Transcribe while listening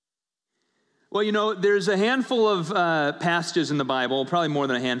Well, there's a handful of passages in the Bible, probably more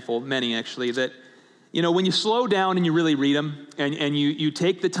than a handful, many actually, that, when you slow down and you really read them and you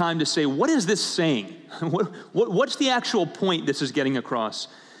take the time to say, what is this saying? What's the actual point this is getting across?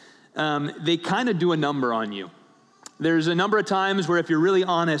 They kind of do a number on you. There's a number of times where if you're really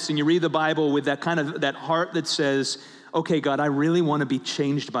honest and you read the Bible with that heart that says, okay, God, I really want to be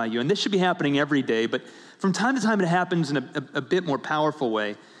changed by you. And this should be happening every day, but from time to time it happens in a bit more powerful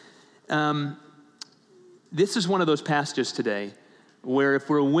way. This is one of those passages today where if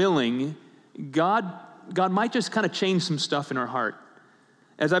we're willing, God might just kind of change some stuff in our heart.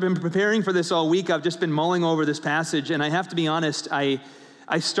 As I've been preparing for this all week, I've just been mulling over this passage, and I have to be honest, I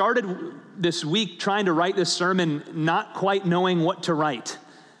started this week trying to write this sermon not quite knowing what to write.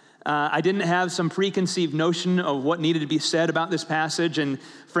 I didn't have some preconceived notion of what needed to be said about this passage, and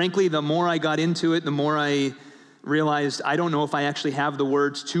frankly, the more I got into it, the more I realized I don't know if I actually have the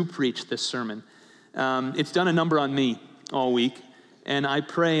words to preach this sermon. It's done a number on me all week, and I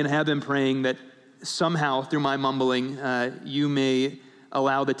pray and have been praying that somehow through my mumbling, you may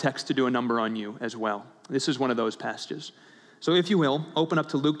allow the text to do a number on you as well. This is one of those passages. So if you will, open up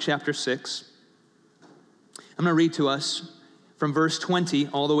to Luke chapter 6. I'm going to read to us from verse 20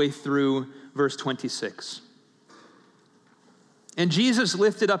 all the way through verse 26. And Jesus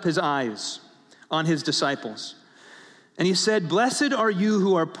lifted up his eyes on his disciples, and he said, "Blessed are you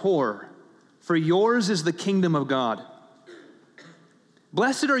who are poor, for yours is the kingdom of God.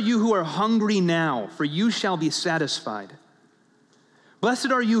 Blessed are you who are hungry now, for you shall be satisfied.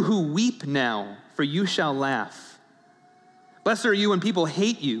 Blessed are you who weep now, for you shall laugh. Blessed are you when people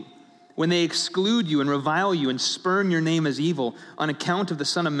hate you, when they exclude you and revile you and spurn your name as evil on account of the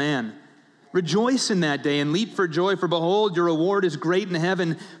Son of Man. Rejoice in that day and leap for joy, for behold, your reward is great in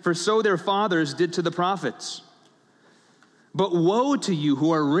heaven, for so their fathers did to the prophets. But woe to you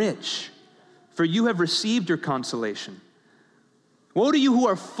who are rich, for you have received your consolation. Woe to you who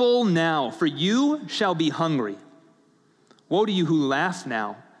are full now, for you shall be hungry. Woe to you who laugh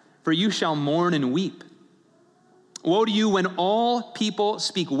now, for you shall mourn and weep. Woe to you when all people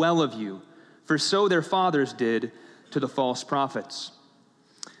speak well of you, for so their fathers did to the false prophets."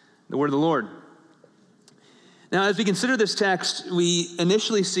 The word of the Lord. Now, as we consider this text, we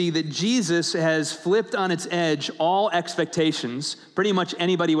initially see that Jesus has flipped on its edge all expectations pretty much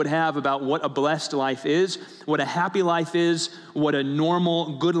anybody would have about what a blessed life is, what a happy life is, what a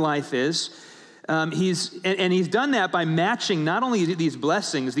normal, good life is. He's done that by matching not only these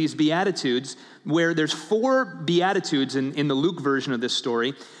blessings, these beatitudes, where there's 4 beatitudes in the Luke version of this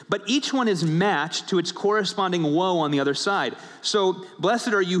story, but each one is matched to its corresponding woe on the other side. So,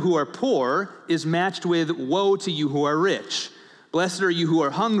 blessed are you who are poor is matched with woe to you who are rich. Blessed are you who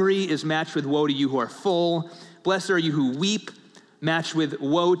are hungry is matched with woe to you who are full. Blessed are you who weep, matched with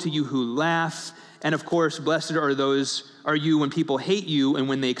woe to you who laugh. And of course, blessed are you when people hate you and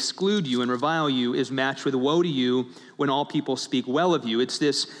when they exclude you and revile you is matched with woe to you when all people speak well of you. It's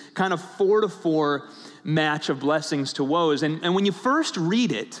this kind of 4-to-4 match of blessings to woes. And when you first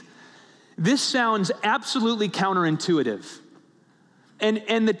read it, this sounds absolutely counterintuitive.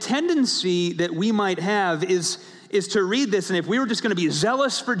 And the tendency that we might have is to read this, and if we were just going to be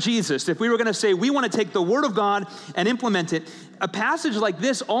zealous for Jesus, if we were going to say we want to take the Word of God and implement it, a passage like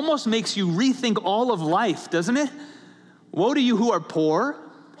this almost makes you rethink all of life, doesn't it? Woe to you who are poor,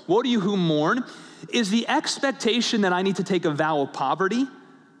 woe to you who mourn. Is the expectation that I need to take a vow of poverty,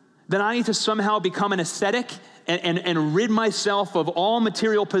 that I need to somehow become an ascetic and rid myself of all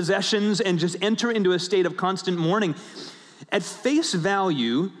material possessions and just enter into a state of constant mourning? At face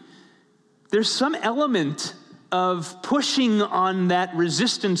value, there's some element of pushing on that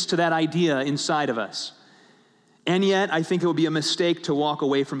resistance to that idea inside of us. And yet, I think it would be a mistake to walk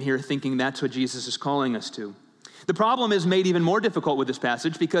away from here thinking that's what Jesus is calling us to. The problem is made even more difficult with this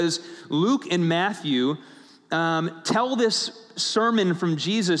passage because Luke and Matthew tell this sermon from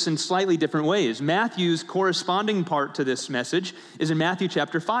Jesus in slightly different ways. Matthew's corresponding part to this message is in Matthew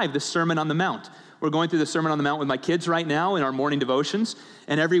chapter 5, the Sermon on the Mount. We're going through the Sermon on the Mount with my kids right now in our morning devotions,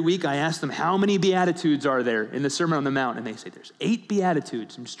 and every week I ask them, how many Beatitudes are there in the Sermon on the Mount? And they say, there's 8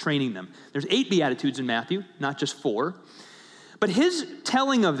 Beatitudes. I'm just training them. There's 8 Beatitudes in Matthew, not just 4. But his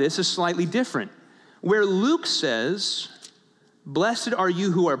telling of this is slightly different. Where Luke says, blessed are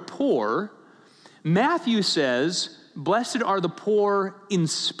you who are poor, Matthew says, blessed are the poor in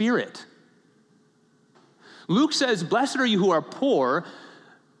spirit. Luke says, blessed are you who are poor.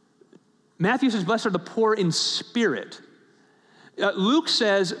 Matthew says, blessed are the poor in spirit. Luke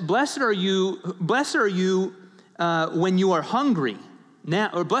says, blessed are you when you are hungry. now,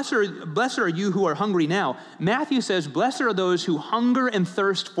 or blessed are you who are hungry now. Matthew says, blessed are those who hunger and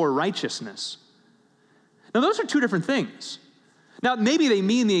thirst for righteousness. Now, those are two different things. Now, maybe they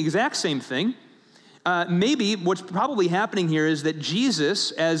mean the exact same thing. Maybe what's probably happening here is that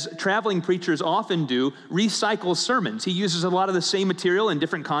Jesus, as traveling preachers often do, recycles sermons. He uses a lot of the same material in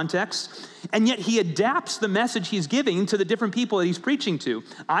different contexts, and yet he adapts the message he's giving to the different people that he's preaching to.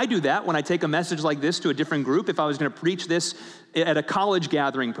 I do that when I take a message like this to a different group. If I was going to preach this at a college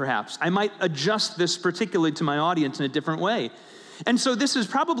gathering, perhaps, I might adjust this particularly to my audience in a different way. And so this is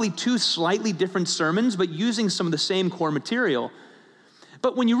probably two slightly different sermons, but using some of the same core material.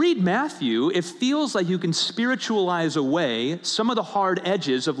 But when you read Matthew, it feels like you can spiritualize away some of the hard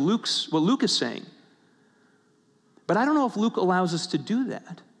edges of what Luke is saying. But I don't know if Luke allows us to do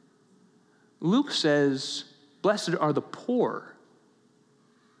that. Luke says, blessed are the poor,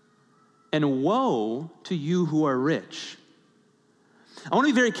 and woe to you who are rich. I want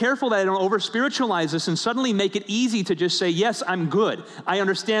to be very careful that I don't over-spiritualize this and suddenly make it easy to just say, yes, I'm good. I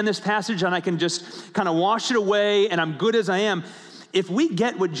understand this passage and I can just kind of wash it away and I'm good as I am. If we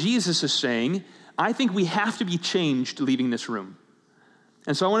get what Jesus is saying, I think we have to be changed leaving this room.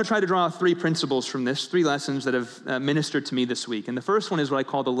 And so I want to try to draw three principles from this, three lessons that have ministered to me this week. And the first one is what I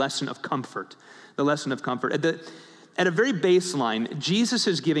call the lesson of comfort. The lesson of comfort. At a very baseline, Jesus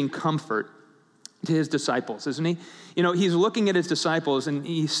is giving comfort to his disciples, isn't he? You know, he's looking at his disciples and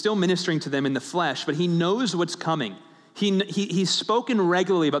he's still ministering to them in the flesh, but he knows what's coming. He's spoken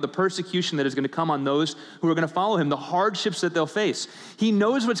regularly about the persecution that is going to come on those who are going to follow him, the hardships that they'll face. He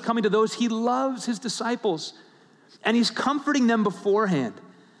knows what's coming to those. He loves his disciples, and he's comforting them beforehand.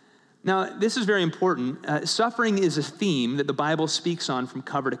 Now, this is very important. Suffering is a theme that the Bible speaks on from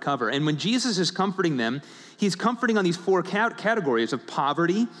cover to cover. And when Jesus is comforting them, he's comforting on these four categories of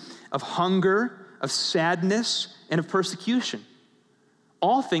poverty, of hunger, of sadness, and of persecution.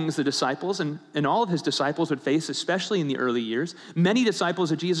 All things the disciples and all of his disciples would face, especially in the early years. Many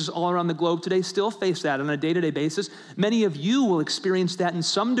disciples of Jesus all around the globe today still face that on a day-to-day basis. Many of you will experience that in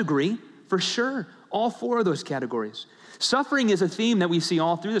some degree, for sure. All four of those categories. Suffering is a theme that we see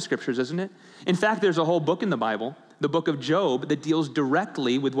all through the scriptures, isn't it? In fact, there's a whole book in the Bible, the book of Job, that deals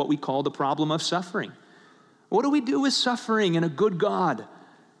directly with what we call the problem of suffering. What do we do with suffering and a good God?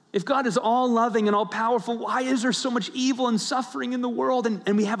 If God is all loving and all powerful, why is there so much evil and suffering in the world?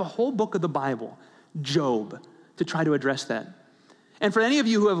 And we have a whole book of the Bible, Job, to try to address that. And for any of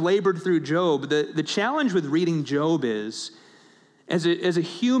you who have labored through Job, the challenge with reading Job is, as a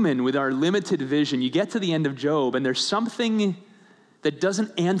human with our limited vision, you get to the end of Job and there's something that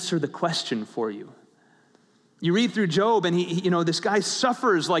doesn't answer the question for you. You read through Job and this guy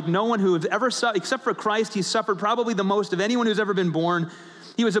suffers like no one who has ever suffered, except for Christ, he suffered probably the most of anyone who's ever been born.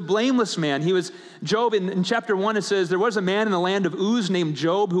 He was a blameless man. Job, in chapter 1, it says, there was a man in the land of Uz named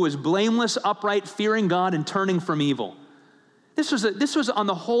Job who was blameless, upright, fearing God, and turning from evil. This was on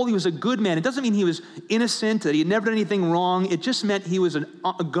the whole, he was a good man. It doesn't mean he was innocent, that he had never done anything wrong. It just meant he was a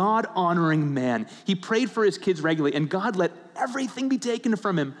God-honoring man. He prayed for his kids regularly, and God let everything be taken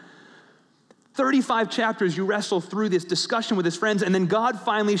from him. 35 chapters, you wrestle through this discussion with his friends, and then God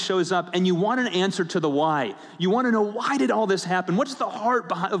finally shows up, and you want an answer to the why. You want to know, why did all this happen? What's the heart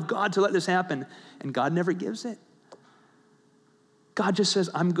of God to let this happen? And God never gives it. God just says,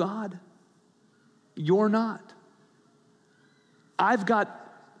 I'm God. You're not. I've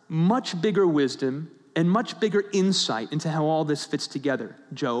got much bigger wisdom and much bigger insight into how all this fits together.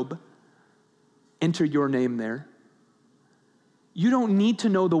 Job, enter your name there. You don't need to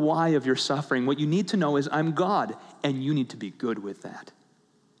know the why of your suffering. What you need to know is I'm God, and you need to be good with that.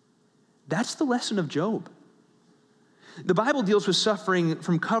 That's the lesson of Job. The Bible deals with suffering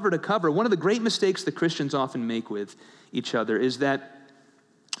from cover to cover. One of the great mistakes that Christians often make with each other is that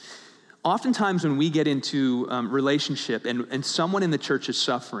oftentimes when we get into relationship and someone in the church is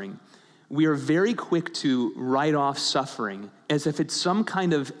suffering, we are very quick to write off suffering as if it's some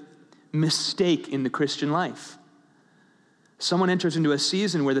kind of mistake in the Christian life. Someone enters into a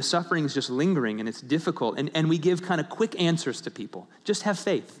season where the suffering is just lingering and it's difficult, and we give kind of quick answers to people. Just have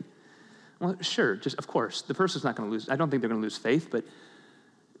faith. Well, sure, of course, the person's not going to lose. I don't think they're going to lose faith, but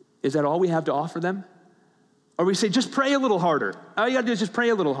is that all we have to offer them? Or we say, just pray a little harder. All you got to do is just pray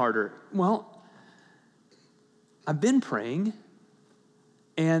a little harder. Well, I've been praying,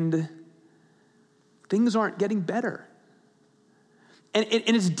 and things aren't getting better. And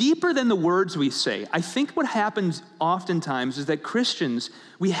it's deeper than the words we say. I think what happens oftentimes is that Christians,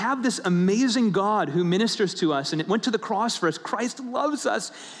 we have this amazing God who ministers to us and it went to the cross for us. Christ loves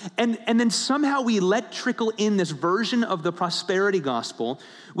us. And then somehow we let trickle in this version of the prosperity gospel,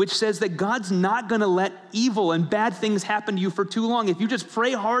 which says that God's not going to let evil and bad things happen to you for too long. If you just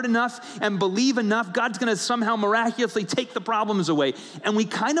pray hard enough and believe enough, God's going to somehow miraculously take the problems away. And we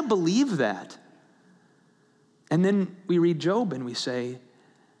kind of believe that. And then we read Job and we say,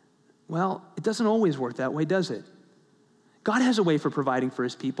 well, it doesn't always work that way, does it? God has a way for providing for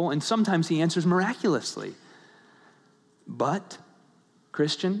his people, and sometimes he answers miraculously. But,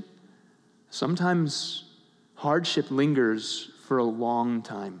 Christian, sometimes hardship lingers for a long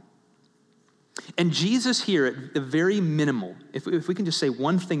time. And Jesus here, at the very minimal, if we can just say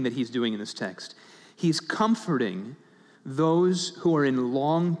one thing that he's doing in this text, he's comforting those who are in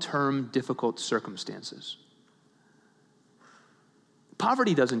long-term difficult circumstances.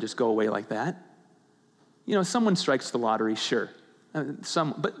 Poverty doesn't just go away like that. You know, someone strikes the lottery, sure.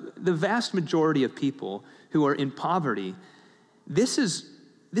 But the vast majority of people who are in poverty, this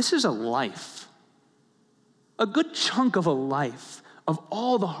is a life. A good chunk of a life, of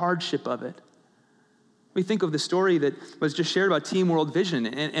all the hardship of it. We think of the story that was just shared about Team World Vision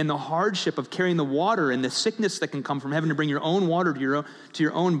and the hardship of carrying the water and the sickness that can come from having to bring your own water to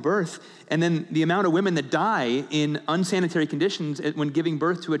your own birth, and then the amount of women that die in unsanitary conditions when giving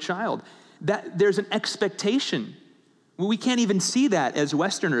birth to a child. That there's an expectation. We can't even see that as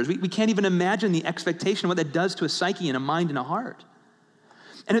Westerners. We can't even imagine the expectation of what that does to a psyche and a mind and a heart.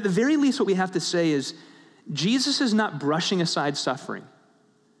 And at the very least, what we have to say is, Jesus is not brushing aside suffering.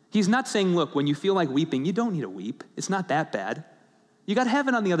 He's not saying, look, when you feel like weeping, you don't need to weep. It's not that bad. You got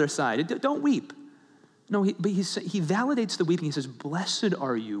heaven on the other side. Don't weep. No, but he validates the weeping. He says, blessed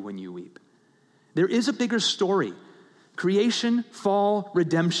are you when you weep. There is a bigger story. Creation, fall,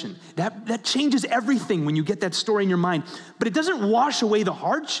 redemption. That changes everything when you get that story in your mind. But it doesn't wash away the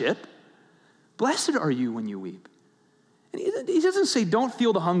hardship. Blessed are you when you weep. And he doesn't say, don't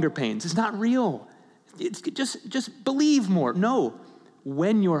feel the hunger pains. It's not real. It's just believe more. No.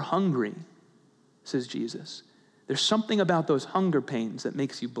 When you're hungry, says Jesus, there's something about those hunger pains that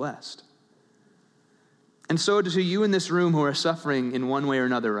makes you blessed. And so to you in this room who are suffering in one way or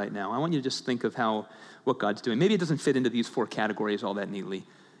another right now, I want you to just think of what God's doing. Maybe it doesn't fit into these 4 categories all that neatly.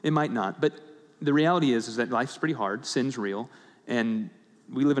 It might not. But the reality is that life's pretty hard, sin's real, and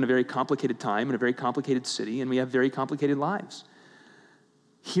we live in a very complicated time, in a very complicated city, and we have very complicated lives.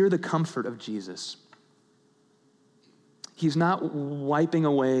 Hear the comfort of Jesus. He's not wiping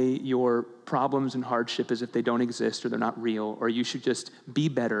away your problems and hardship as if they don't exist or they're not real, or you should just be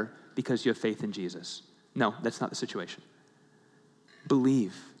better because you have faith in Jesus. No, that's not the situation.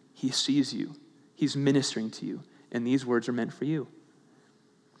 Believe. He sees you. He's ministering to you, and these words are meant for you.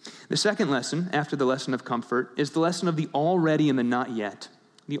 The second lesson, after the lesson of comfort, is the lesson of the already and the not yet.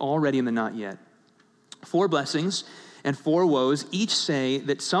 The already and the not yet. 4 blessings and 4 woes each say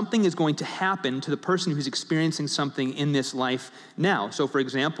that something is going to happen to the person who's experiencing something in this life now. So, for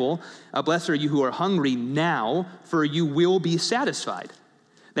example, blessed are you who are hungry now, for you will be satisfied.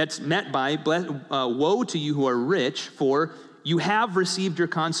 That's met by woe to you who are rich, for you have received your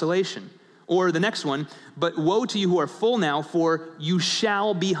consolation. Or the next one, but woe to you who are full now, for you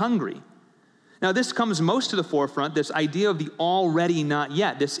shall be hungry. Now, this comes most to the forefront, this idea of the already not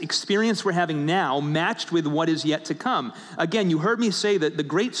yet, this experience we're having now matched with what is yet to come. Again, you heard me say that the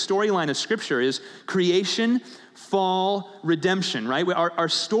great storyline of Scripture is creation, fall, redemption, right? Our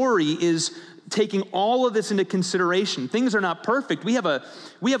story is taking all of this into consideration. Things are not perfect. We have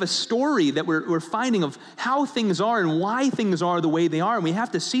a story that we're finding of how things are and why things are the way they are, and we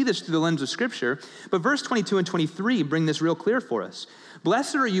have to see this through the lens of Scripture. But verse 22 and 23 bring this real clear for us.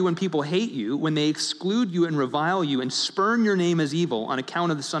 Blessed are you when people hate you, when they exclude you and revile you and spurn your name as evil on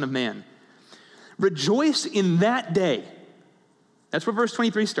account of the Son of Man. Rejoice in that day. That's where verse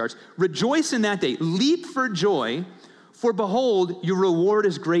 23 starts. Rejoice in that day. Leap for joy, for behold, your reward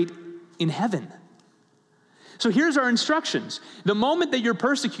is great in heaven. So here's our instructions. The moment that you're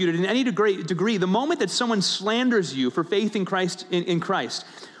persecuted in any degree, the moment that someone slanders you for faith in Christ,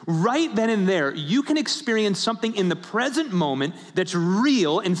 right then and there, you can experience something in the present moment that's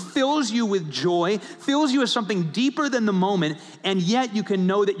real and fills you with joy, fills you with something deeper than the moment, and yet you can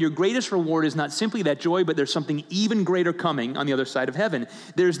know that your greatest reward is not simply that joy, but there's something even greater coming on the other side of heaven.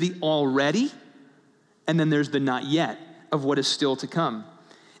 There's the already, and then there's the not yet of what is still to come.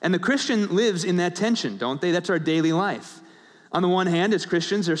 And the Christian lives in that tension, don't they? That's our daily life. On the one hand, as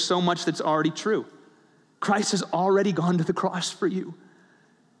Christians, there's so much that's already true. Christ has already gone to the cross for you.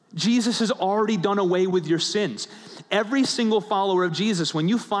 Jesus has already done away with your sins. Every single follower of Jesus, when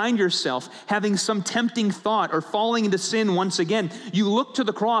you find yourself having some tempting thought or falling into sin once again, you look to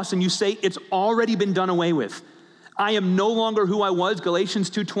the cross and you say, it's already been done away with. I am no longer who I was. Galatians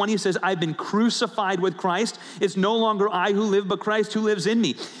 2:20 says, I've been crucified with Christ. It's no longer I who live, but Christ who lives in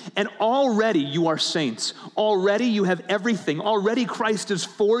me. And already you are saints. Already you have everything. Already Christ is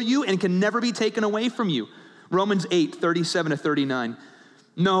for you and can never be taken away from you. Romans 8:37-39.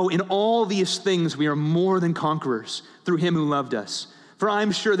 No, in all these things we are more than conquerors through him who loved us. For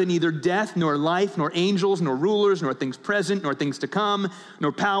I'm sure that neither death, nor life, nor angels, nor rulers, nor things present, nor things to come,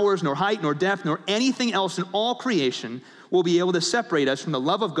 nor powers, nor height, nor depth, nor anything else in all creation will be able to separate us from the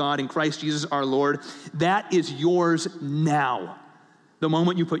love of God in Christ Jesus our Lord. That is yours now, the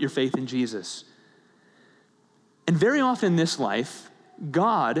moment you put your faith in Jesus. And very often in this life,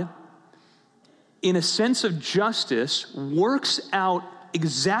 God, in a sense of justice, works out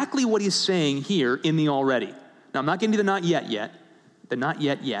exactly what he's saying here in the already. Now, I'm not getting to the not yet, the not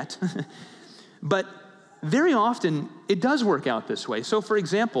yet. But very often, it does work out this way. So, for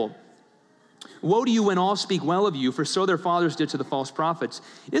example, woe to you when all speak well of you, for so their fathers did to the false prophets.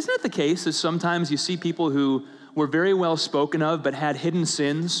 Isn't it the case that sometimes you see people who were very well spoken of but had hidden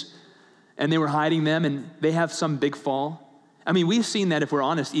sins, and they were hiding them, and they have some big fall? I mean, we've seen that, if we're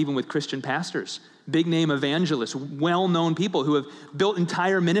honest, even with Christian pastors, big name evangelists, well-known people who have built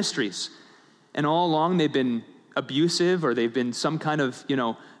entire ministries. And all along they've been abusive, or they've been some kind of,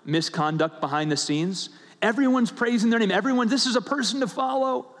 misconduct behind the scenes. Everyone's praising their name. This is a person to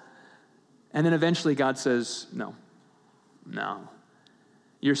follow. And then eventually God says, no,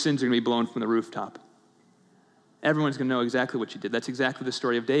 your sins are going to be blown from the rooftop. Everyone's going to know exactly what you did. That's exactly the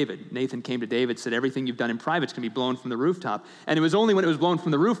story of David. Nathan came to David, said, everything you've done in private is going to be blown from the rooftop. And it was only when it was blown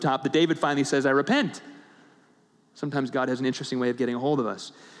from the rooftop that David finally says, I repent. Sometimes God has an interesting way of getting a hold of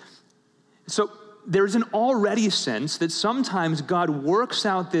us. So there's an already sense that sometimes God works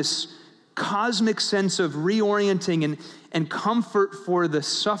out this cosmic sense of reorienting and comfort for the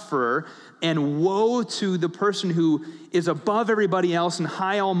sufferer, and woe to the person who is above everybody else and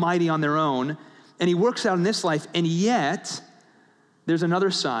high almighty on their own. And he works out in this life, and yet there's another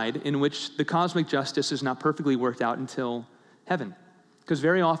side in which the cosmic justice is not perfectly worked out until heaven. Because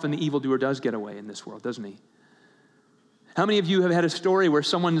very often the evildoer does get away in this world, doesn't he? How many of you have had a story where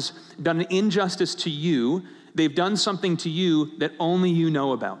someone's done an injustice to you, they've done something to you that only you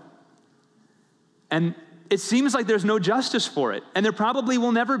know about? And it seems like there's no justice for it, and there probably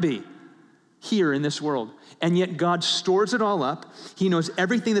will never be here in this world. And yet God stores it all up. He knows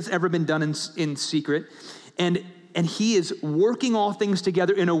everything that's ever been done in secret. And he is working all things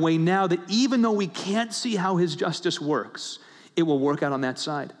together in a way now that even though we can't see how his justice works, it will work out on that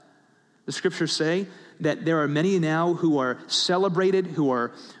side. The scriptures say that there are many now who are celebrated, who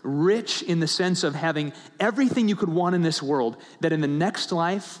are rich in the sense of having everything you could want in this world, that in the next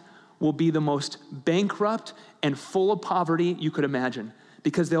life will be the most bankrupt and full of poverty you could imagine,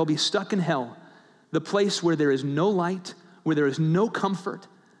 because they'll be stuck in hell, the place where there is no light, where there is no comfort.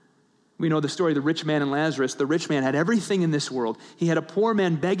 We know the story of the rich man and Lazarus. The rich man had everything in this world. He had a poor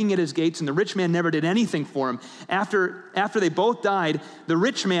man begging at his gates, and the rich man never did anything for him. After they both died, the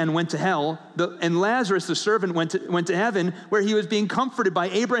rich man went to hell, and Lazarus, the servant, went to heaven, where he was being comforted by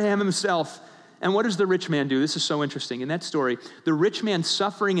Abraham himself. And what does the rich man do? This is so interesting. In that story, the rich man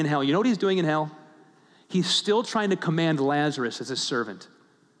suffering in hell, you know what he's doing in hell? He's still trying to command Lazarus as his servant.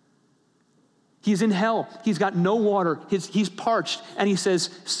 He's in hell. He's got no water. He's parched. And he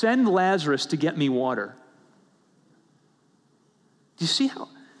says, send Lazarus to get me water. Do you see how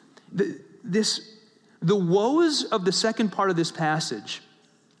the woes of the second part of this passage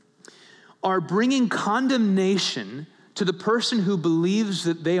are bringing condemnation to the person who believes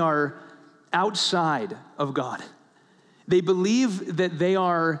that they are outside of God. They believe that they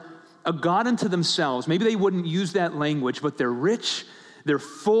are a God unto themselves. Maybe they wouldn't use that language, but they're rich, they're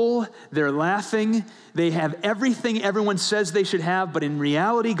full, they're laughing, they have everything everyone says they should have, but in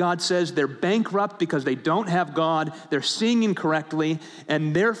reality, God says they're bankrupt because they don't have God, they're seeing incorrectly,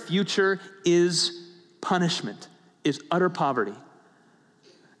 and their future is punishment, is utter poverty.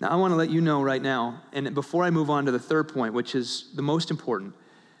 Now, I want to let you know right now, and before I move on to the third point, which is the most important,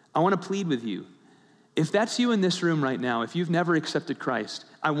 I want to plead with you. If that's you in this room right now, if you've never accepted Christ,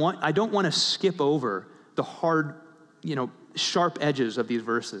 I don't want to skip over the hard, sharp edges of these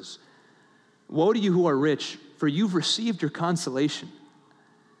verses. Woe to you who are rich, for you've received your consolation.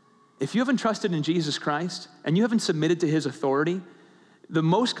 If you haven't trusted in Jesus Christ and you haven't submitted to his authority, the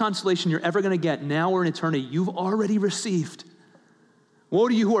most consolation you're ever going to get now or in eternity, you've already received. Woe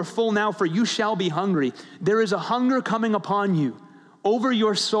to you who are full now, for you shall be hungry. There is a hunger coming upon you. over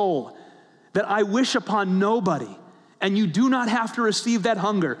your soul that I wish upon nobody, and you do not have to receive that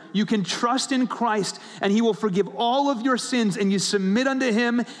hunger. You can trust in Christ, and he will forgive all of your sins, and you submit unto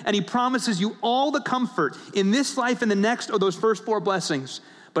him, and he promises you all the comfort in this life and the next, or those first 4 blessings.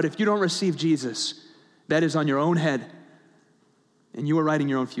 But if you don't receive Jesus, that is on your own head, and you are writing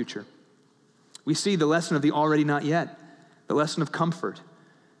your own future. We see the lesson of the already not yet, the lesson of comfort,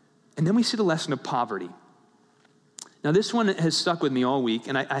 and then we see the lesson of poverty. Now, this one has stuck with me all week,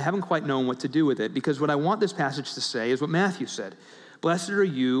 and I haven't quite known what to do with it, because what I want this passage to say is what Matthew said. Blessed are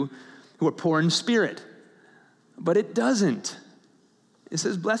you who are poor in spirit. But it doesn't. It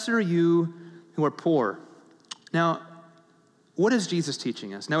says, blessed are you who are poor. Now, what is Jesus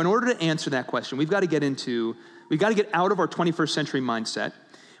teaching us? Now, in order to answer that question, we've got to get out of our 21st century mindset.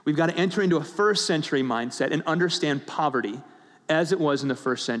 We've got to enter into a first century mindset and understand poverty as it was in the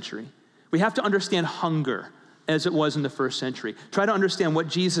first century. We have to understand hunger as it was in the first century. Try to understand what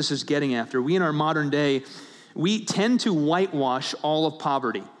Jesus is getting after. We in our modern day, we tend to whitewash all of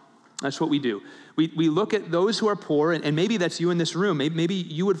poverty. That's what we do. We look at those who are poor, and maybe that's you in this room. Maybe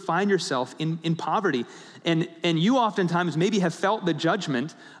you would find yourself in poverty. And you oftentimes maybe have felt the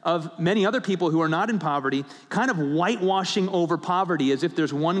judgment of many other people who are not in poverty, kind of whitewashing over poverty as if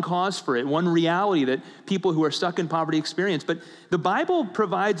there's one cause for it, one reality that people who are stuck in poverty experience. But the Bible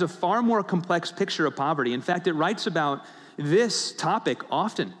provides a far more complex picture of poverty. In fact, it writes about this topic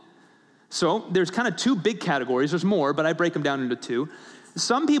often. So there's kind of 2 big categories. There's more, but I break them down into 2.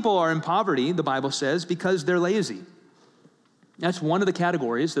 Some people are in poverty, the Bible says, because they're lazy. That's one of the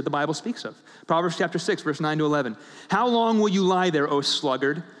categories that the Bible speaks of. Proverbs chapter 6, verse 9 to 11. How long will you lie there, O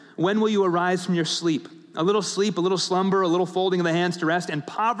sluggard? When will you arise from your sleep? A little sleep, a little slumber, a little folding of the hands to rest, and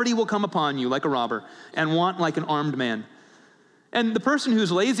poverty will come upon you like a robber, and want like an armed man. And the person who's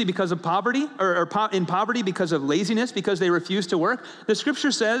lazy because of poverty, or in poverty because of laziness, because they refuse to work, the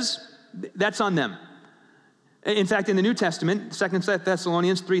scripture says that's on them. In fact, in the New Testament, 2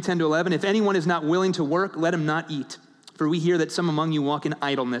 Thessalonians 3:10 to 11, if anyone is not willing to work, let him not eat. For we hear that some among you walk in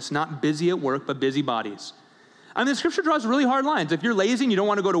idleness, not busy at work, but busy bodies. I mean, the scripture draws really hard lines. If you're lazy and you don't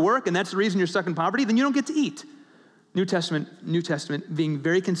want to go to work, and that's the reason you're stuck in poverty, then you don't get to eat. New Testament being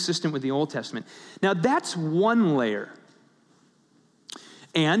very consistent with the Old Testament. Now, that's one layer.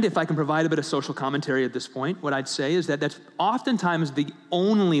 And if I can provide a bit of social commentary at this point, what I'd say is that that's oftentimes the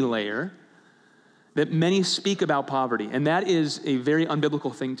only layer that many speak about poverty, and that is a very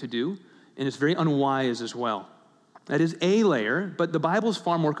unbiblical thing to do, and it's very unwise as well. That is a layer, but the Bible is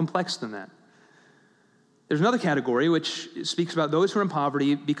far more complex than that. There's another category which speaks about those who are in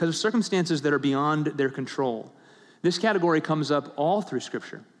poverty because of circumstances that are beyond their control. This category comes up all through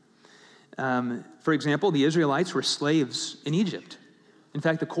Scripture. For example, the Israelites were slaves in Egypt. In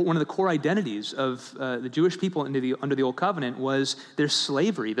fact, one of the core identities of the Jewish people under the Old Covenant was their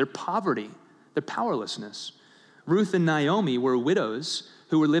slavery, their poverty, their powerlessness. Ruth and Naomi were widows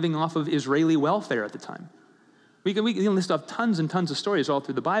who were living off of Israeli welfare at the time. We can list off tons and tons of stories all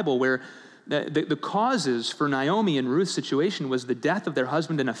through the Bible where the causes for Naomi and Ruth's situation was the death of their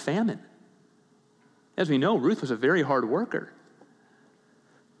husband in a famine. As we know, Ruth was a very hard worker.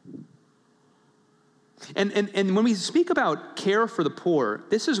 And when we speak about care for the poor,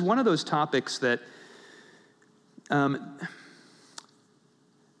 this is one of those topics that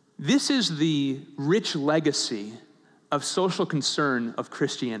this is the rich legacy of social concern of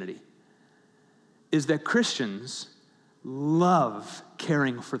Christianity, is that Christians love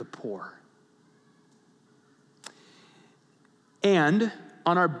caring for the poor. And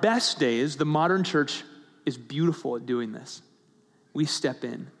on our best days, the modern church is beautiful at doing this. We step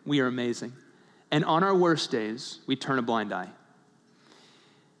in. We are amazing. And on our worst days, we turn a blind eye.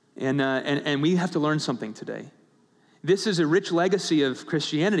 And we have to learn something today. This is a rich legacy of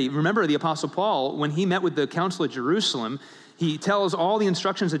Christianity. Remember the Apostle Paul, when he met with the Council at Jerusalem, he tells all the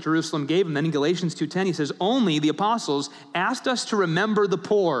instructions that Jerusalem gave him. Then in Galatians 2:10, he says, only the apostles asked us to remember the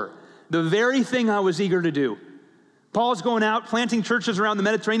poor, the very thing I was eager to do. Paul's going out, planting churches around the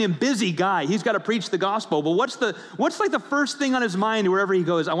Mediterranean, busy guy. He's got to preach the gospel. But what's like the first thing on his mind wherever he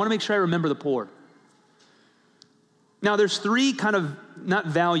goes? I want to make sure I remember the poor. Now, there's 3 kind of, not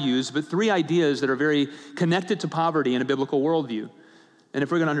values, but 3 ideas that are very connected to poverty in a biblical worldview. And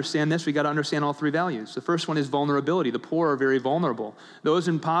if we're going to understand this, we got to understand all 3 values. The first one is vulnerability. The poor are very vulnerable. Those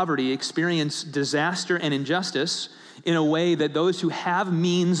in poverty experience disaster and injustice in a way that those who have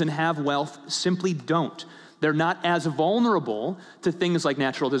means and have wealth simply don't. They're not as vulnerable to things like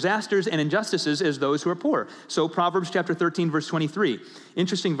natural disasters and injustices as those who are poor. So Proverbs chapter 13, verse 23,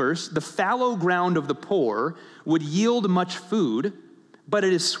 interesting verse, the fallow ground of the poor would yield much food, but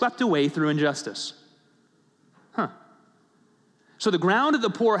it is swept away through injustice. So the ground that the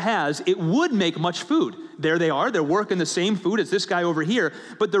poor has, it would make much food. There they are, they're working the same food as this guy over here.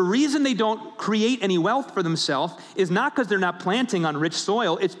 But the reason they don't create any wealth for themselves is not because they're not planting on rich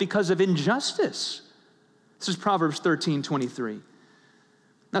soil, it's because of injustice. This is Proverbs 13:23.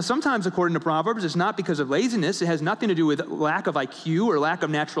 Now, sometimes, according to Proverbs, it's not because of laziness. It has nothing to do with lack of IQ or lack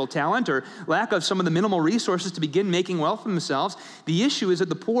of natural talent or lack of some of the minimal resources to begin making wealth for themselves. The issue is that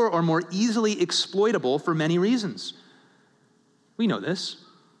the poor are more easily exploitable for many reasons. We know this.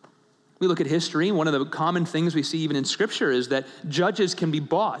 We look at history. One of the common things we see even in Scripture is that judges can be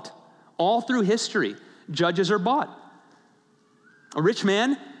bought. All through history, judges are bought. A rich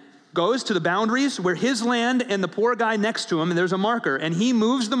man goes to the boundaries where his land and the poor guy next to him, and there's a marker, and he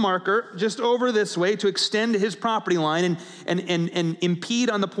moves the marker just over this way to extend his property line and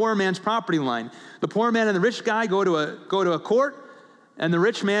impede on the poor man's property line. The poor man and the rich guy go to a court, and the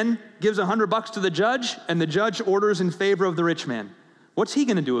rich man gives $100 to the judge, and the judge orders in favor of the rich man. What's he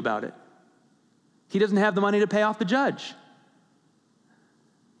going to do about it? He doesn't have the money to pay off the judge.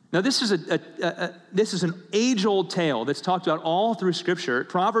 Now, this is an age-old tale that's talked about all through Scripture.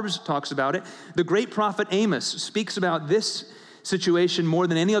 Proverbs talks about it. The great prophet Amos speaks about this situation more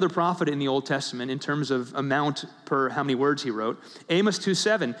than any other prophet in the Old Testament in terms of amount per how many words he wrote. Amos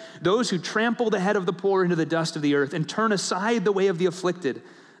 2:7, those who trample the head of the poor into the dust of the earth and turn aside the way of the afflicted.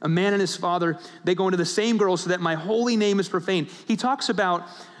 A man and his father, they go into the same girl so that my holy name is profaned. He talks about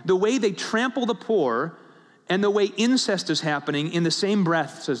the way they trample the poor and the way incest is happening in the same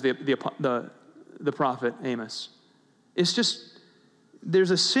breath, says the prophet Amos. It's just,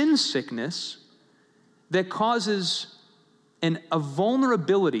 there's a sin sickness that causes a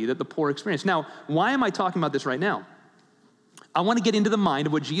vulnerability that the poor experience. Now, why am I talking about this right now? I want to get into the mind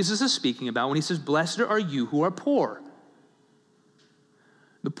of what Jesus is speaking about when he says, blessed are you who are poor.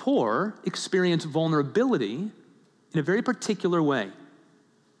 The poor experience vulnerability in a very particular way.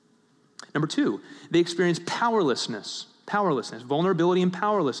 Number two, they experience powerlessness, vulnerability and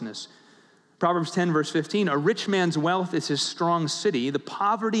powerlessness. Proverbs 10, verse 15, a rich man's wealth is his strong city. The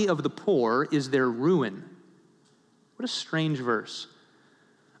poverty of the poor is their ruin. What a strange verse.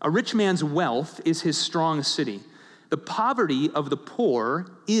 A rich man's wealth is his strong city. The poverty of the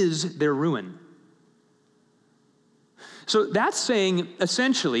poor is their ruin. So that's saying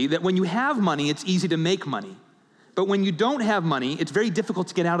essentially that when you have money, it's easy to make money. But when you don't have money, it's very difficult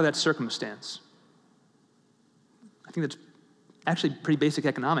to get out of that circumstance. I think that's actually pretty basic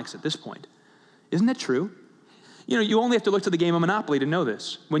economics at this point. Isn't that true? You know, you only have to look to the game of Monopoly to know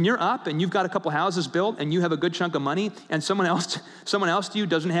this. When you're up and you've got a couple houses built and you have a good chunk of money and someone else to you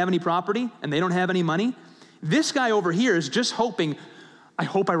doesn't have any property and they don't have any money, this guy over here is just hoping, I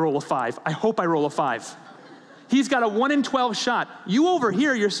hope I roll a 5. I hope I roll a 5. He's got a 1 in 12 shot. You over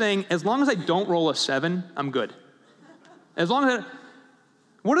here, you're saying, as long as I don't roll a 7, I'm good. As long as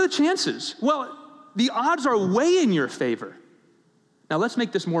what are the chances? Well, the odds are way in your favor. Now, let's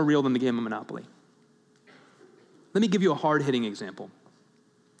make this more real than the game of Monopoly. Let me give you a hard-hitting example.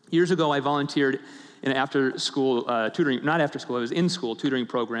 Years ago, I volunteered in an after-school tutoring, not after school, it was in-school tutoring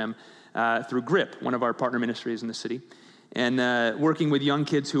program through GRIP, one of our partner ministries in the city, and working with young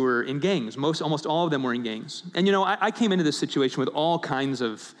kids who were in gangs. Almost all of them were in gangs. And, you know, I came into this situation with all kinds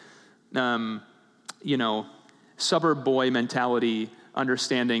of, suburb boy mentality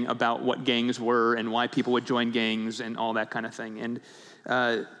understanding about what gangs were and why people would join gangs and all that kind of thing.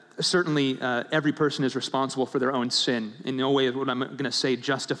 And certainly every person is responsible for their own sin. In no way is what I'm going to say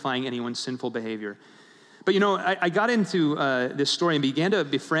justifying anyone's sinful behavior. But, you know, I got into this story and began to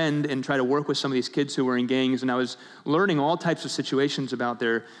befriend and try to work with some of these kids who were in gangs, and I was learning all types of situations about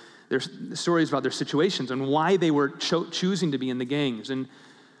their stories about their situations and why they were choosing to be in the gangs. And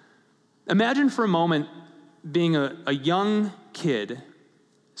imagine for a moment being a young kid,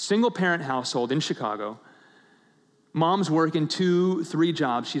 single-parent household in Chicago. Mom's working 2-3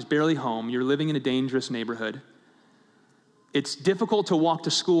 jobs. She's barely home. You're living in a dangerous neighborhood. It's difficult to walk to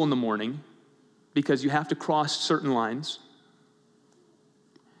school in the morning because you have to cross certain lines.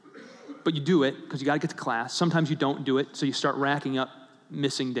 But you do it because you got to get to class. Sometimes you don't do it, so you start racking up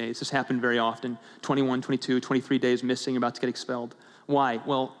missing days. This happened very often. 21, 22, 23 days missing, about to get expelled. Why?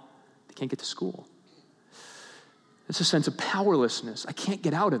 Well, they can't get to school. It's a sense of powerlessness. I can't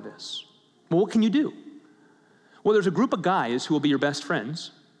get out of this. Well, what can you do? Well, there's a group of guys who will be your best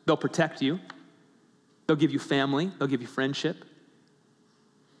friends. They'll protect you. They'll give you family. They'll give you friendship.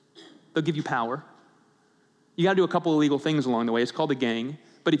 They'll give you power. You got to do a couple of illegal things along the way. It's called a gang.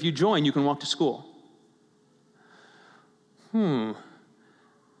 But if you join, you can walk to school.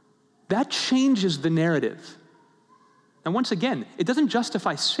 That changes the narrative. And once again, it doesn't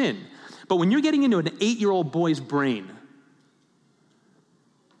justify sin. But when you're getting into an 8-year-old boy's brain,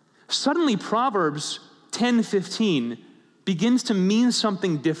 Suddenly, Proverbs 10:15 begins to mean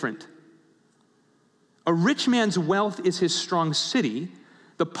something different. A rich man's wealth is his strong city.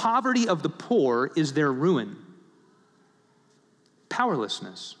 The poverty of the poor is their ruin.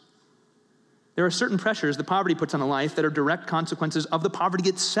 Powerlessness. There are certain pressures that poverty puts on a life that are direct consequences of the poverty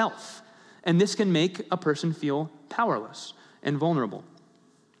itself. And this can make a person feel powerless and vulnerable.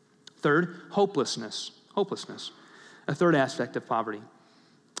 Third, hopelessness. Hopelessness. A third aspect of poverty.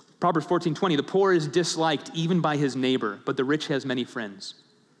 Proverbs 14:20, the poor is disliked even by his neighbor, but the rich has many friends.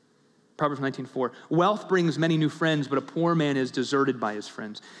 Proverbs 19:4, wealth brings many new friends, but a poor man is deserted by his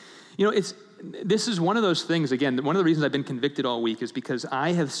friends. This is one of those things, again, one of the reasons I've been convicted all week is because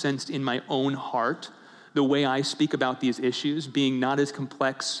I have sensed in my own heart the way I speak about these issues being not as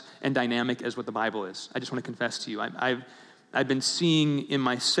complex and dynamic as what the Bible is. I just want to confess to you. I've been seeing in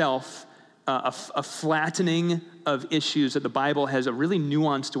myself a flattening of issues that the Bible has a really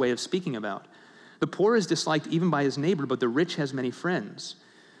nuanced way of speaking about. The poor is disliked even by his neighbor, but the rich has many friends.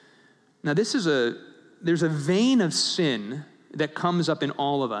 Now there's a vein of sin that comes up in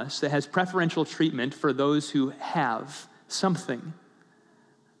all of us that has preferential treatment for those who have something,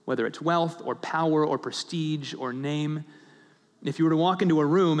 whether it's wealth or power or prestige or name. If you were to walk into a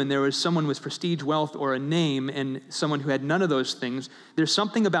room and there was someone with prestige, wealth, or a name and someone who had none of those things, there's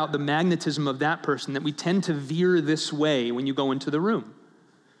something about the magnetism of that person that we tend to veer this way when you go into the room.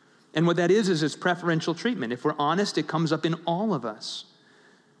 And what that is it's preferential treatment. If we're honest, it comes up in all of us.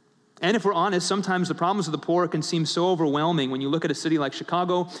 And if we're honest, sometimes the problems of the poor can seem so overwhelming. When you look at a city like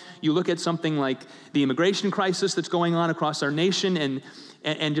Chicago, you look at something like the immigration crisis that's going on across our nation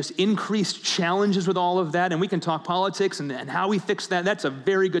and just increased challenges with all of that. And we can talk politics and how we fix that. That's a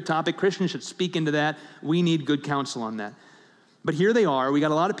very good topic. Christians should speak into that. We need good counsel on that. But here they are. We got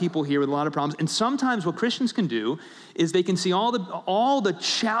a lot of people here with a lot of problems. And sometimes what Christians can do is they can see all the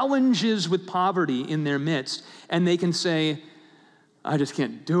challenges with poverty in their midst, and they can say, I just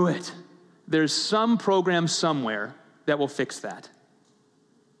can't do it. There's some program somewhere that will fix that.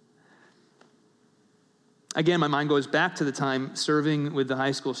 Again, my mind goes back to the time serving with the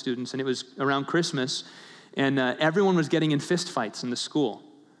high school students, and it was around Christmas, and everyone was getting in fist fights in the school.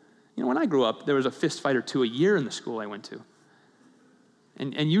 When I grew up, there was a fist fight or two a year in the school I went to.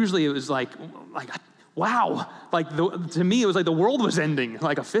 And usually it was like wow. To me, it was like the world was ending,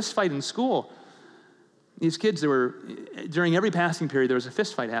 like a fist fight in school. These kids, during every passing period, there was a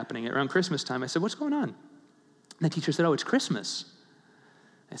fist fight happening. Around Christmas time, I said, what's going on? And the teacher said, it's Christmas.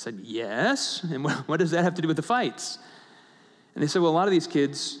 I said, yes, and what does that have to do with the fights? And they said, well, a lot of these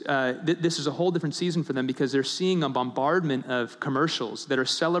kids, this is a whole different season for them because they're seeing a bombardment of commercials that are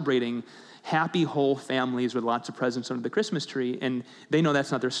celebrating happy, whole families with lots of presents under the Christmas tree, and they know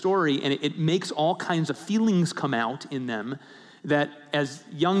that's not their story, and it makes all kinds of feelings come out in them that as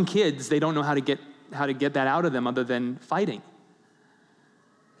young kids, they don't know how to get that out of them other than fighting.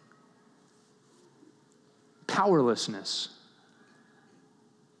 Powerlessness.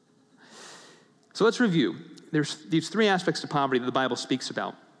 So let's review. There's these three aspects of poverty that the Bible speaks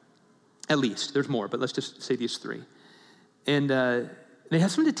about. At least. There's more, but let's just say these three. And they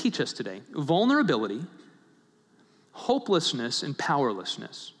have something to teach us today. Vulnerability, hopelessness, and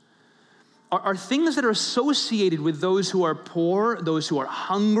powerlessness are things that are associated with those who are poor, those who are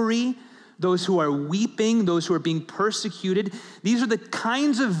hungry, those who are weeping, those who are being persecuted. These are the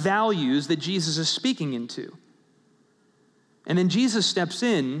kinds of values that Jesus is speaking into. And then Jesus steps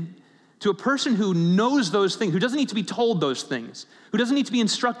in to a person who knows those things, who doesn't need to be told those things, who doesn't need to be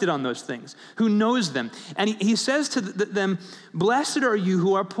instructed on those things, who knows them. And he says to them, blessed are you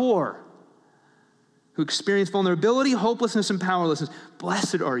who are poor, who experience vulnerability, hopelessness, and powerlessness.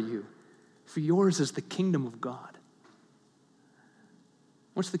 Blessed are you, for yours is the kingdom of God.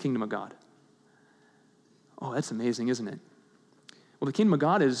 What's the kingdom of God? Oh, that's amazing, isn't it? Well, the kingdom of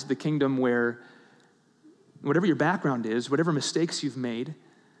God is the kingdom where whatever your background is, whatever mistakes you've made,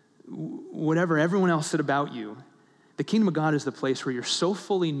 whatever everyone else said about you, the kingdom of God is the place where you're so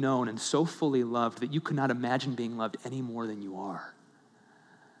fully known and so fully loved that you could not imagine being loved any more than you are.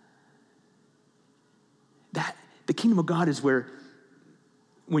 The kingdom of God is where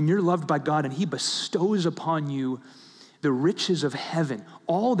when you're loved by God and he bestows upon you the riches of heaven,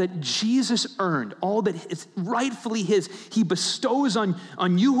 all that Jesus earned, all that is rightfully his, he bestows on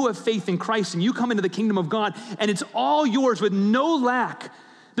you who have faith in Christ, and you come into the kingdom of God, and it's all yours with no lack.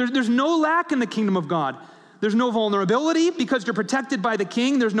 There's no lack in the kingdom of God. There's no vulnerability because you're protected by the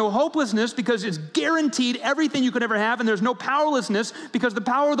king. There's no hopelessness because it's guaranteed everything you could ever have, and there's no powerlessness because the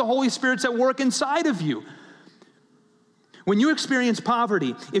power of the Holy Spirit's at work inside of you. When you experience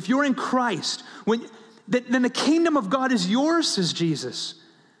poverty, if you're in Christ, then the kingdom of God is yours, says Jesus.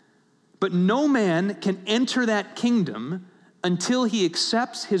 But no man can enter that kingdom until he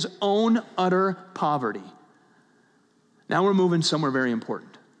accepts his own utter poverty. Now we're moving somewhere very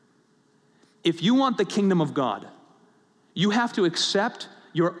important. If you want the kingdom of God, you have to accept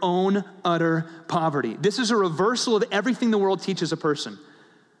your own utter poverty. This is a reversal of everything the world teaches a person.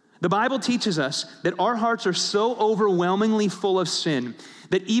 The Bible teaches us that our hearts are so overwhelmingly full of sin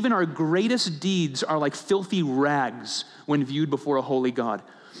that even our greatest deeds are like filthy rags when viewed before a holy God.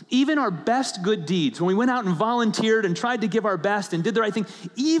 Even our best good deeds, when we went out and volunteered and tried to give our best and did the right thing,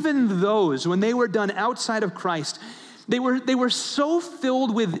 even those, when they were done outside of Christ, they were so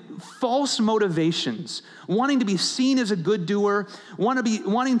filled with false motivations, wanting to be seen as a good doer,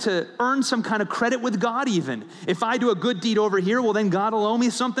 wanting to earn some kind of credit with God even. If I do a good deed over here, well, then God will owe me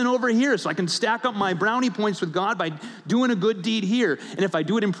something over here, so I can stack up my brownie points with God by doing a good deed here. And if I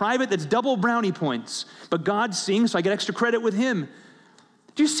do it in private, that's double brownie points. But God's seeing, so I get extra credit with him.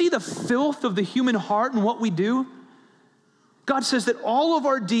 Do you see the filth of the human heart and what we do? God says that all of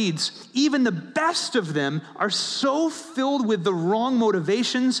our deeds, even the best of them, are so filled with the wrong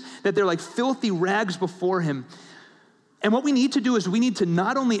motivations that they're like filthy rags before him. And what we need to do is we need to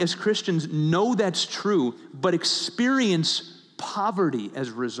not only as Christians know that's true, but experience poverty as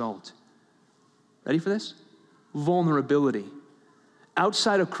a result. Ready for this? Vulnerability.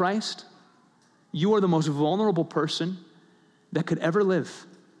 Outside of Christ, you are the most vulnerable person that could ever live.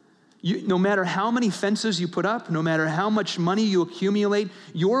 No matter how many fences you put up, no matter how much money you accumulate,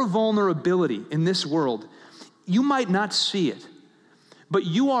 your vulnerability in this world, you might not see it, but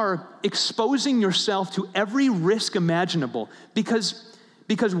you are exposing yourself to every risk imaginable because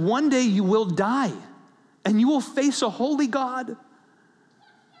one day you will die and you will face a holy God.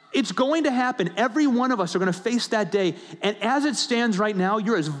 It's going to happen. Every one of us are going to face that day. And as it stands right now,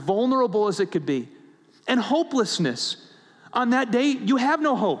 you're as vulnerable as it could be. And hopelessness. On that day, you have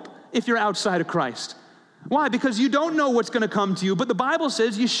no hope if you're outside of Christ. Why? Because you don't know what's going to come to you, but the Bible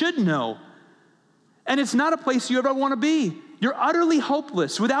says you should know. And it's not a place you ever want to be. You're utterly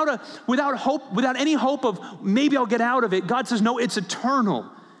hopeless, without any hope of maybe I'll get out of it. God says, no, it's eternal.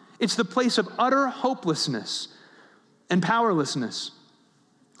 It's the place of utter hopelessness and powerlessness.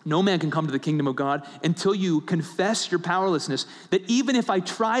 No man can come to the kingdom of God until you confess your powerlessness, that even if I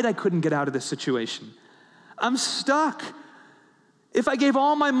tried, I couldn't get out of this situation. I'm stuck. If I gave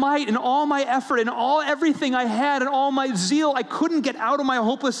all my might and all my effort and everything I had and all my zeal, I couldn't get out of my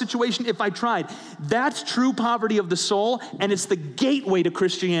hopeless situation if I tried. That's true poverty of the soul, and it's the gateway to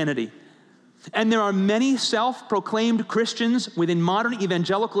Christianity. And there are many self-proclaimed Christians within modern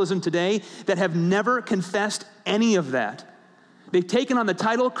evangelicalism today that have never confessed any of that. They've taken on the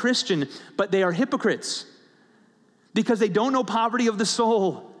title Christian, but they are hypocrites because they don't know poverty of the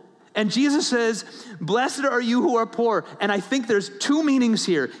soul. And Jesus says, blessed are you who are poor. And I think there's two meanings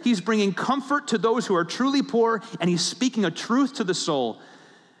here. He's bringing comfort to those who are truly poor, and he's speaking a truth to the soul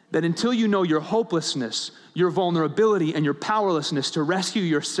that until you know your hopelessness, your vulnerability, and your powerlessness to rescue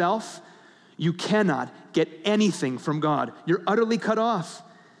yourself, you cannot get anything from God. You're utterly cut off.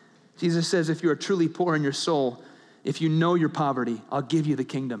 Jesus says, if you are truly poor in your soul, if you know your poverty, I'll give you the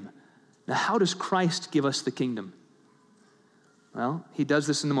kingdom. Now, how does Christ give us the kingdom? Well, he does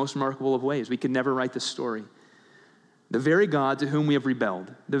this in the most remarkable of ways. We could never write this story. The very God to whom we have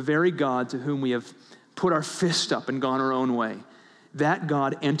rebelled, the very God to whom we have put our fist up and gone our own way, that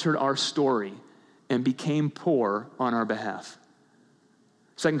God entered our story and became poor on our behalf.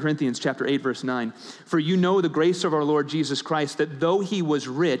 2 Corinthians chapter 8, verse 9. For you know the grace of our Lord Jesus Christ, that though he was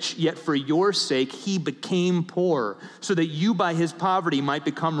rich, yet for your sake he became poor, so that you by his poverty might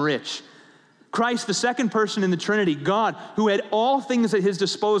become rich. Christ, the second person in the Trinity, God, who had all things at his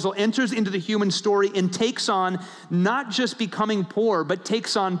disposal, enters into the human story and takes on not just becoming poor, but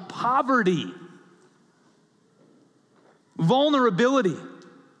takes on poverty, vulnerability.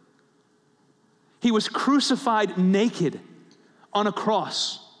 He was crucified naked on a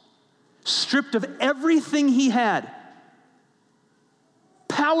cross, stripped of everything he had.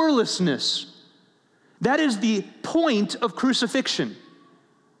 Powerlessness. That is the point of crucifixion.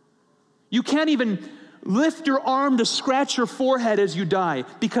 You can't even lift your arm to scratch your forehead as you die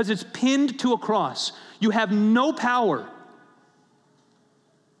because it's pinned to a cross. You have no power.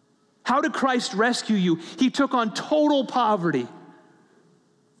 How did Christ rescue you? He took on total poverty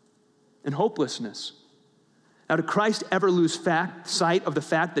and hopelessness. Now, did Christ ever lose sight of the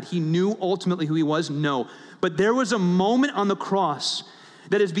fact that he knew ultimately who he was? No. But there was a moment on the cross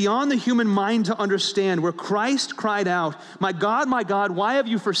that is beyond the human mind to understand, where Christ cried out, my God, why have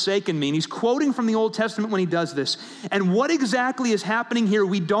you forsaken me? And he's quoting from the Old Testament when he does this. And what exactly is happening here,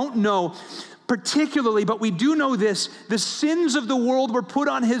 we don't know. particularly, but we do know this: the sins of the world were put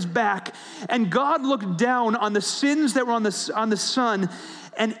on his back, and God looked down on the sins that were on the Son,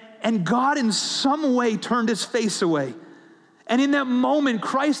 and God in some way turned his face away. And in that moment,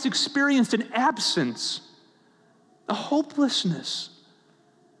 Christ experienced an absence, a hopelessness.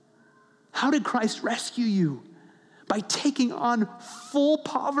 How did Christ rescue you? By taking on full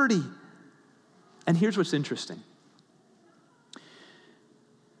poverty. And here's what's interesting.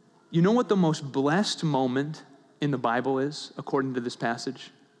 You know what the most blessed moment in the Bible is, according to this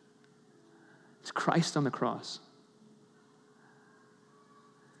passage? It's Christ on the cross.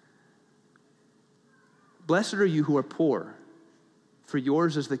 Blessed are you who are poor, for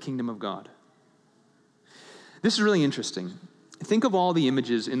yours is the kingdom of God. This is really interesting. Think of all the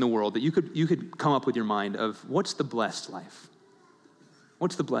images in the world that you could come up with your mind of what's the blessed life?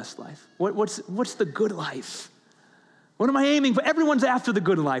 What's the blessed life? What's the good life? What am I aiming for? Everyone's after the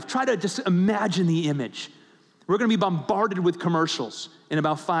good life. Try to just imagine the image. We're going to be bombarded with commercials in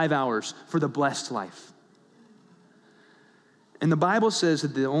about 5 hours for the blessed life. And the Bible says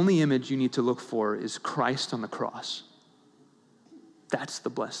that the only image you need to look for is Christ on the cross. That's the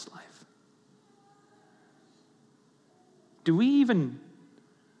blessed life. Can we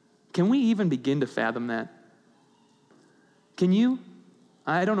even begin to fathom that? Can you?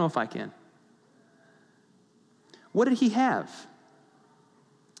 I don't know if I can. What did he have?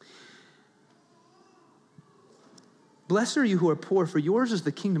 Blessed are you who are poor, for yours is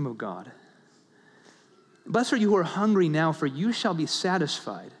the kingdom of God. Blessed are you who are hungry now, for you shall be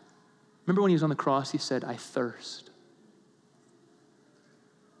satisfied. Remember when he was on the cross, he said, I thirst.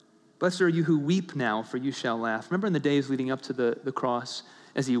 Blessed are you who weep now, for you shall laugh. Remember in the days leading up to the cross,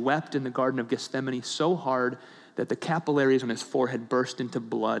 as he wept in the Garden of Gethsemane so hard that the capillaries on his forehead burst into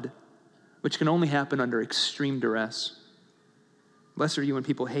blood, which can only happen under extreme duress. Blessed are you when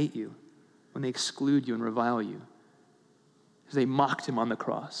people hate you, when they exclude you and revile you, as they mocked him on the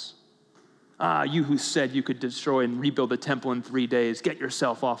cross. Ah, you who said you could destroy and rebuild the temple in 3 days, get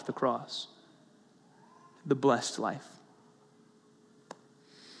yourself off the cross. The blessed life.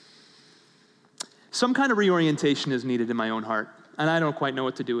 Some kind of reorientation is needed in my own heart, and I don't quite know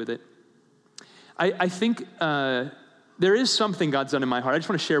what to do with it. I think there is something God's done in my heart. I just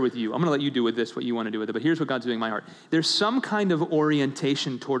want to share with you. I'm going to let you do with this what you want to do with it, but here's what God's doing in my heart. There's some kind of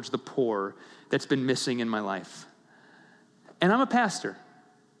orientation towards the poor that's been missing in my life. And I'm a pastor.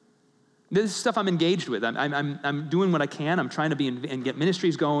 This is stuff I'm engaged with. I'm doing what I can. I'm trying to be and get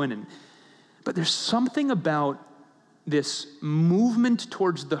ministries going. But there's something about this movement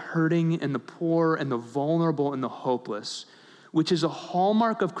towards the hurting and the poor and the vulnerable and the hopeless, which is a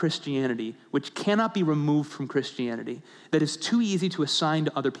hallmark of Christianity, which cannot be removed from Christianity, that is too easy to assign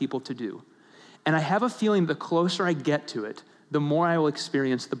to other people to do. And I have a feeling the closer I get to it, the more I will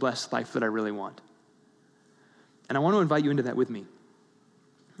experience the blessed life that I really want. And I want to invite you into that with me.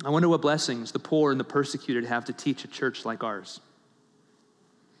 I wonder what blessings the poor and the persecuted have to teach a church like ours.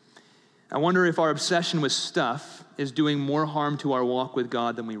 I wonder if our obsession with stuff is doing more harm to our walk with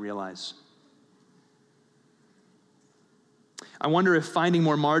God than we realize. I wonder if finding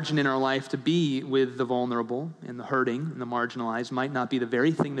more margin in our life to be with the vulnerable and the hurting and the marginalized might not be the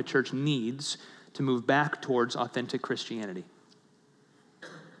very thing the church needs to move back towards authentic Christianity.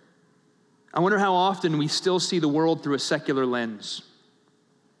 I wonder how often we still see the world through a secular lens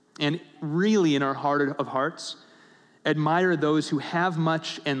and really in our heart of hearts admire those who have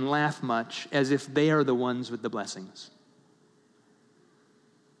much and laugh much as if they are the ones with the blessings.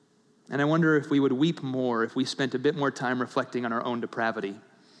 And I wonder if we would weep more if we spent a bit more time reflecting on our own depravity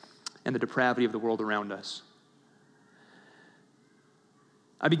and the depravity of the world around us.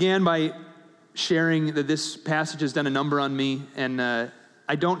 I began by sharing that this passage has done a number on me, and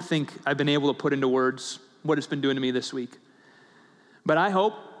I don't think I've been able to put into words what it's been doing to me this week. But I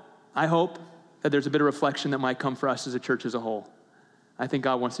hope that there's a bit of reflection that might come for us as a church as a whole. I think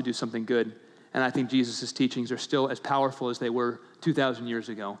God wants to do something good, and I think Jesus' teachings are still as powerful as they were 2,000 years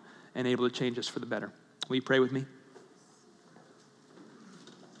ago and able to change us for the better. Will you pray with me?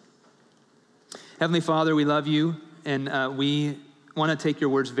 Heavenly Father, we love you, and we want to take your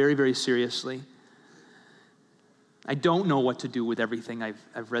words very, very seriously. I don't know what to do with everything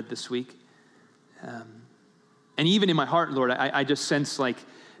I've read this week. And even in my heart, Lord, I just sense like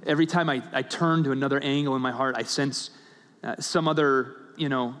every time I turn to another angle in my heart, I sense some other,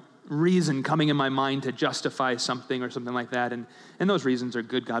 reason coming in my mind to justify something or something like that. And those reasons are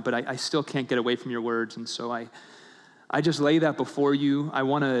good, God, but I still can't get away from your words. And so I just lay that before you. I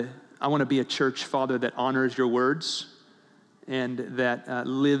want to be a church, Father, that honors your words and that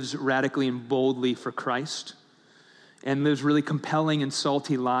lives radically and boldly for Christ and lives really compelling and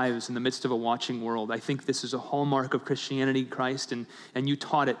salty lives in the midst of a watching world. I think this is a hallmark of Christianity, Christ, and you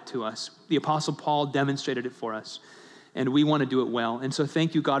taught it to us. The Apostle Paul demonstrated it for us, and we want to do it well. And so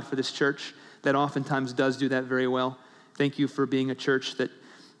thank you, God, for this church that oftentimes does do that very well. Thank you for being a church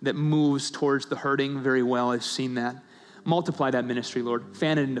that moves towards the hurting very well. I've seen that. Multiply that ministry, Lord.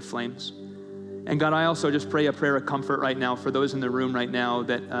 Fan it into flames. And God, I also just pray a prayer of comfort right now for those in the room right now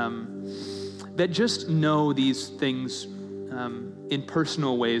that just know these things in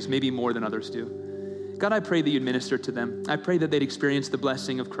personal ways, maybe more than others do. God, I pray that you'd minister to them. I pray that they'd experience the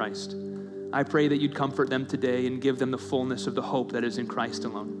blessing of Christ. I pray that you'd comfort them today and give them the fullness of the hope that is in Christ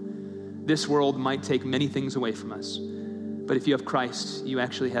alone. This world might take many things away from us, but if you have Christ, you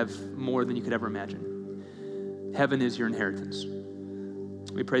actually have more than you could ever imagine. Heaven is your inheritance.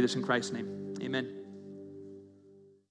 We pray this in Christ's name. Amen.